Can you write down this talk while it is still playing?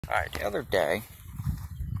Alright, the other day,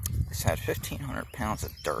 this had 1,500 pounds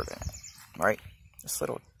of dirt in it, right? This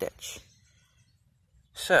little ditch.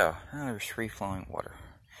 So, now there's free-flowing water.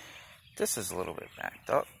 This is a little bit backed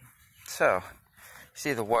up. So,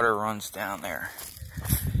 see the water runs down there.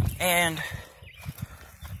 And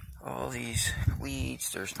all these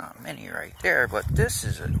weeds, there's not many right there, but this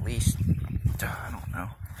is at least, I don't know,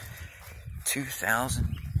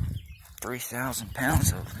 2,000, 3,000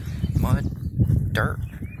 pounds of mud, dirt.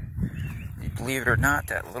 Believe it or not,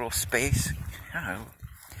 that little space,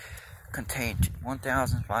 contained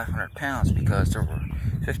 1,500 pounds because there were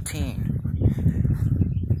 15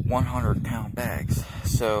 100-pound bags.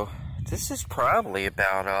 So this is probably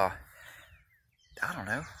about, I don't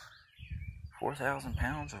know, 4,000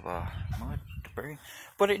 pounds of mud debris.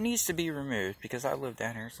 But it needs to be removed because I lived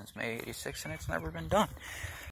down here since May '86 and it's never been done.